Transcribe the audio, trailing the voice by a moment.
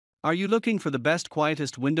Are you looking for the best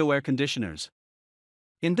quietest window air conditioners?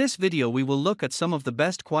 In this video we will look at some of the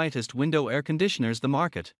best quietest window air conditioners the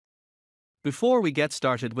market. Before we get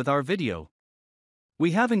started with our video,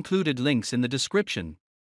 we have included links in the description,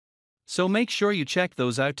 so make sure you check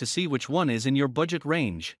those out to see which one is in your budget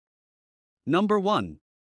range. Number 1.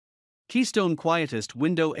 Keystone Quietest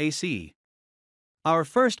Window AC. Our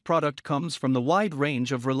first product comes from the wide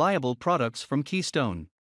range of reliable products from Keystone.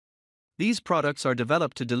 These products are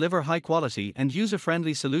developed to deliver high-quality and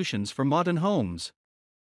user-friendly solutions for modern homes.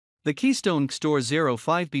 The Keystone Store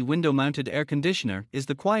 05B window-mounted air conditioner is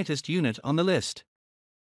the quietest unit on the list.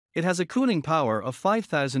 It has a cooling power of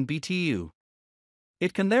 5000 BTU.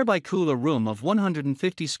 It can thereby cool a room of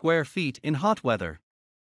 150 square feet in hot weather.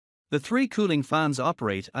 The three cooling fans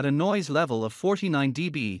operate at a noise level of 49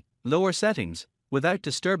 dB, lower settings, without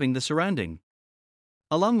disturbing the surrounding.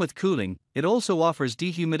 Along with cooling, it also offers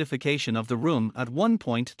dehumidification of the room at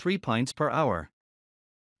 1.3 pints per hour.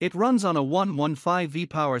 It runs on a 115V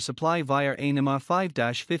power supply via a NEMA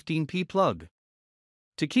 5-15P plug.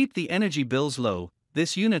 To keep the energy bills low,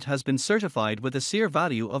 this unit has been certified with a SEER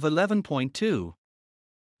value of 11.2.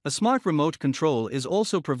 A smart remote control is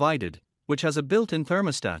also provided, which has a built-in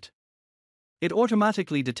thermostat. It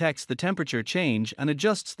automatically detects the temperature change and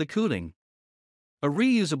adjusts the cooling. A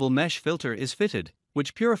reusable mesh filter is fitted,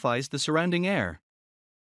 which purifies the surrounding air.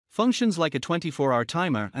 Functions like a 24-hour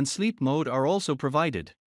timer and sleep mode are also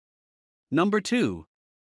provided. Number 2.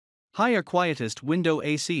 Haier Quietest Window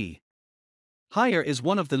AC. Haier is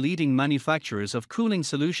one of the leading manufacturers of cooling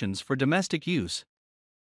solutions for domestic use.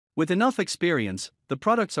 With enough experience, the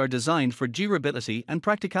products are designed for durability and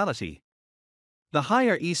practicality. The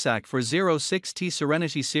Haier ESAC 406T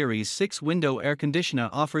Serenity Series 6 window air conditioner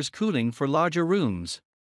offers cooling for larger rooms.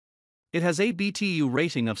 It has a BTU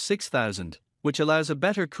rating of 6000, which allows a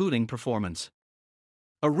better cooling performance.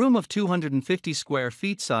 A room of 250 square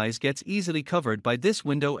feet size gets easily covered by this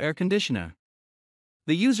window air conditioner.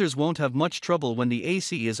 The users won't have much trouble when the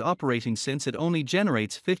AC is operating since it only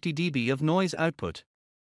generates 50 dB of noise output.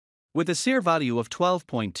 With a SEER value of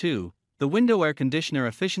 12.2, the window air conditioner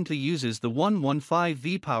efficiently uses the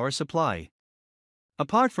 115V power supply.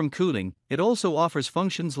 Apart from cooling, it also offers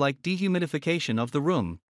functions like dehumidification of the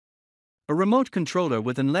room. A remote controller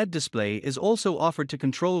with an LED display is also offered to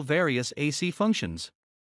control various AC functions.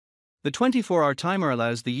 The 24-hour timer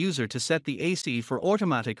allows the user to set the AC for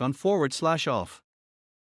automatic on/off.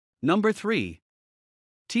 Number 3.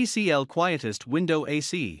 TCL Quietest Window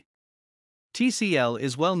AC. TCL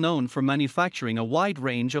is well known for manufacturing a wide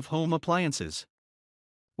range of home appliances.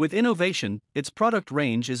 With innovation, its product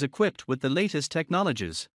range is equipped with the latest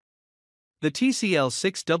technologies. The TCL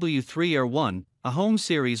 6W3R1, a home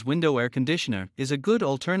series window air conditioner, is a good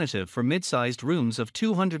alternative for mid-sized rooms of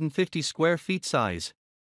 250 square feet size.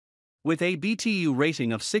 With a BTU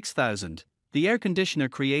rating of 6000, the air conditioner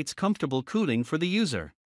creates comfortable cooling for the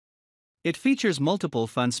user. It features multiple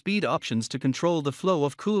fan speed options to control the flow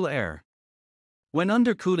of cool air. When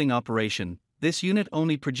under cooling operation, this unit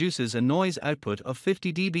only produces a noise output of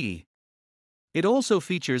 50 dB. It also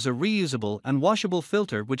features a reusable and washable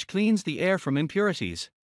filter which cleans the air from impurities.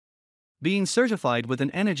 Being certified with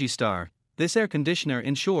an Energy Star, this air conditioner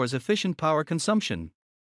ensures efficient power consumption.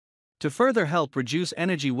 To further help reduce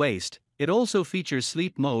energy waste, it also features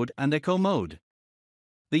sleep mode and eco mode.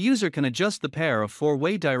 The user can adjust the pair of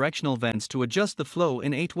 4-way directional vents to adjust the flow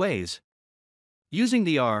in 8 ways. Using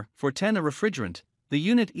the R410 refrigerant, the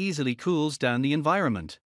unit easily cools down the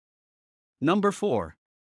environment. Number 4.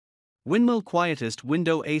 Windmill Quietest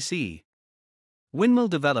Window AC. Windmill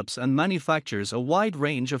develops and manufactures a wide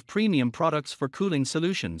range of premium products for cooling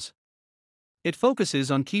solutions. It focuses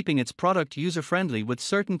on keeping its product user-friendly with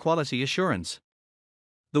certain quality assurance.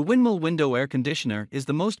 The Windmill window air conditioner is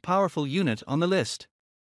the most powerful unit on the list.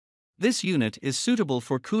 This unit is suitable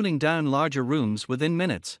for cooling down larger rooms within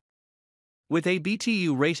minutes. With a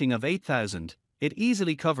BTU rating of 8000, it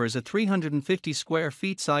easily covers a 350 square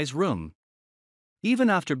feet size room.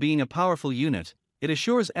 Even after being a powerful unit, it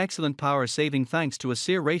assures excellent power saving thanks to a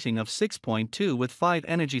SEER rating of 6.2 with 5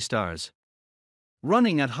 Energy Stars.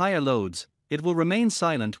 Running at higher loads, it will remain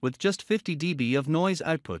silent with just 50 dB of noise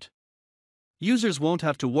output. Users won't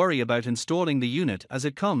have to worry about installing the unit as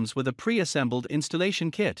it comes with a pre-assembled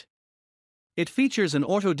installation kit. It features an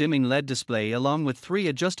auto-dimming LED display along with 3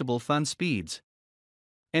 adjustable fan speeds.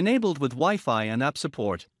 Enabled with Wi-Fi and app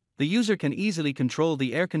support, the user can easily control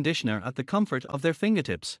the air conditioner at the comfort of their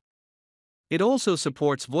fingertips. It also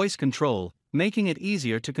supports voice control, making it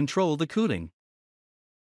easier to control the cooling.